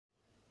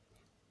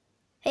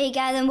Hey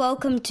guys, and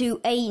welcome to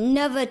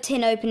another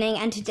tin opening,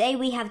 and today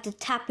we have the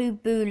Tapu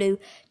Bulu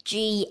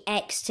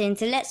GX tin.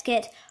 So let's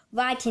get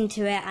right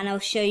into it and I'll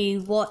show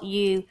you what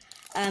you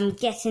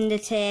get in the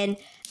tin.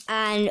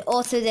 And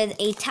also there's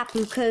a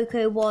Tapu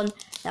Koko one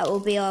that will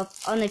be up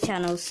on the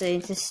channel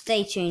soon, so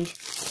stay tuned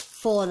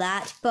for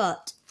that.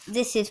 But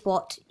this is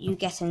what you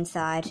get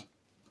inside.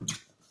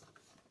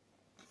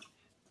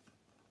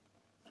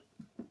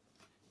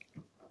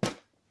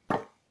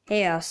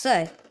 Here,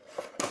 so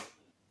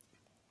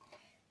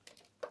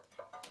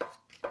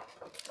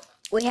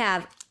we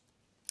have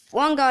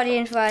one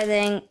Guardian's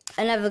Rising,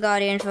 another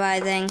Guardian's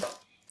Rising,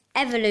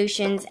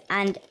 Evolutions,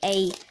 and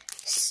a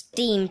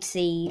Steam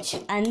Siege.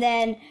 And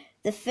then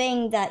the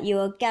thing that you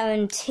are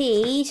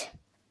guaranteed,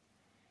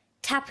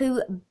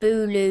 Tapu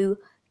Bulu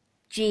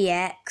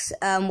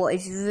GX, what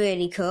is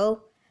really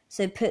cool.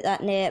 So put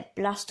that near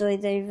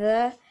Blastoise over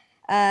there.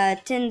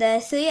 Tin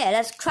there. So yeah,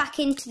 let's crack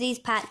into these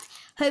packs.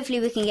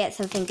 Hopefully we can get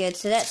something good.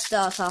 So let's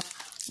start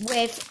off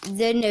with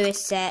the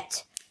newest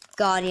set,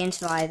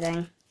 Guardian's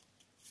Rising.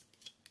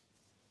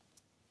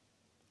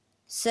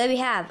 So we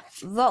have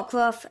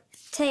Rockruff,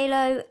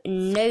 Tailo,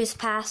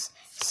 Nosepass,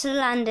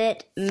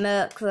 Salandit,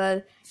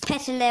 Murkrow,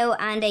 Petalil,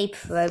 and a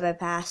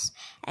Probopass,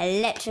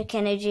 Electric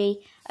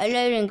Energy,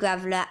 Alolan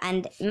Graveler,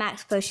 and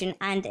Max Potion,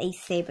 and a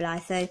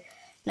Sableye. So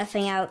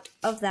nothing out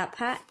of that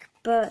pack,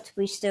 but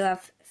we still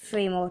have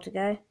 3 more to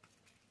go.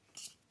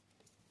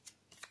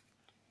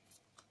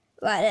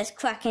 Right, let's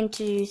crack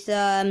into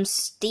some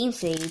Steam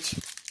Siege.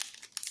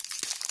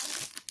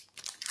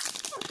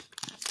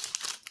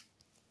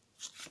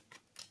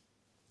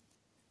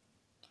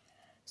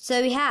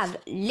 So we have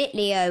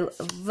Litleo,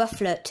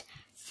 Rufflet,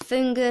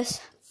 Fungus,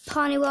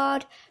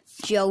 Ponyard,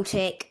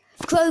 Joltik,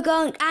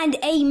 Croagunk, and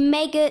a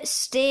Mega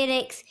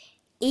Steelix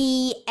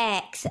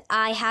EX.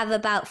 I have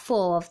about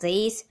 4 of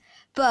these,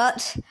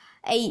 but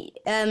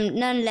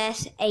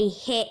nonetheless a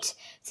hit.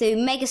 So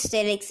Mega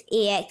Steelix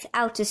EX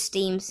out of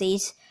Steam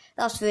Siege.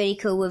 That's really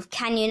cool, with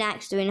Canyon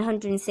Axe doing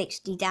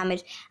 160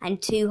 damage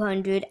and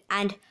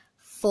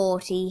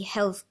 240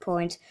 health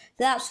points. So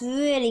that's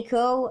really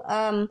cool.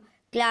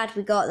 Glad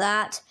we got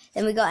that.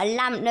 Then we got a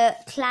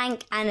Lampnet,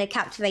 Clank, and a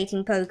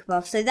Captivating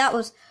Pokebuff. So that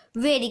was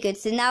really good.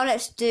 So now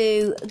let's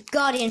do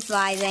Guardian's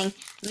Rising.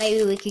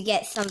 Maybe we could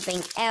get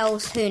something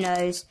else. Who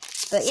knows?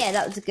 But yeah,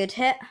 that was a good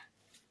hit.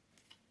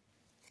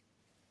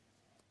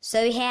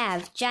 So we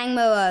have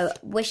Jangmo-o,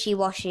 Wishy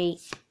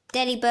Washy,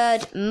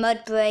 Delibird,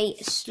 Mudbray,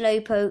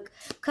 Slowpoke,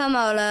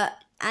 Kamala,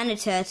 and a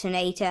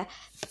Turtonator,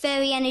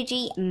 Fairy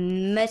Energy,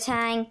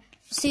 Metang,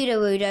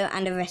 Sudowoodo,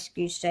 and a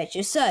Rescue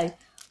Stretcher. So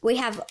we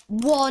have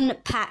 1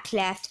 pack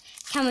left.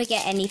 Can we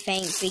get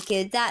anything?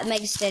 Because that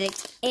Mega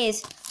Steelix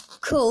is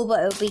cool,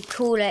 but it would be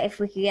cooler if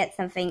we could get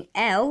something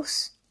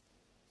else.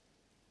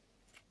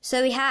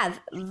 So we have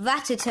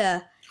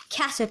Rattata,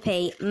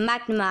 Caterpie,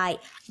 Magnemite,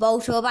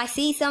 Voltorb, I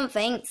see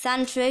something,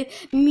 Sandshrew,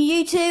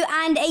 Mewtwo,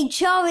 and a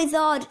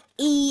Charizard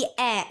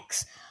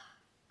EX.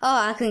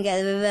 Oh, I couldn't get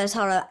the reverse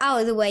holo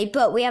out of the way,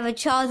 but we have a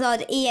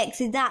Charizard EX,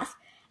 so that's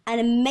an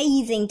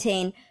amazing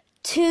tin.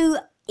 2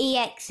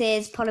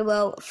 EXs,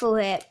 Poliwhirl, full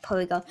hit,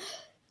 Porygon.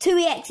 2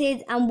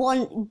 EXs and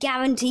 1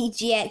 guaranteed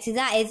GX. So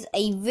that is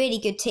a really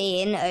good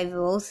tin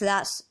overall, so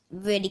that's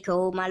really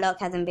cool. My luck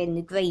hasn't been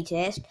the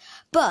greatest.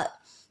 But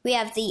we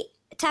have the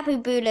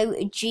Tapu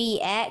Bulu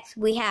GX.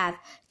 We have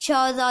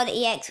Charizard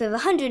EX with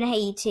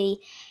 180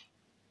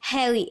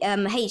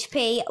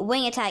 HP,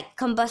 Wing Attack,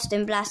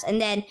 Combustion Blast, and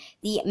then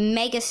the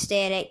Mega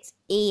Steelix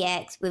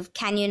EX with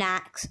Canyon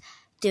Axe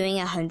doing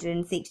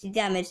 160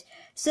 damage.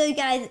 So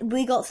guys,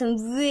 we got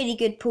some really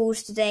good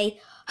pulls today.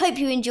 Hope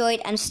you enjoyed,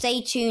 and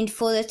stay tuned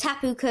for the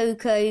Tapu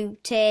Koko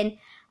tin.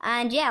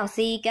 And yeah, I'll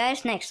see you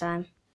guys next time.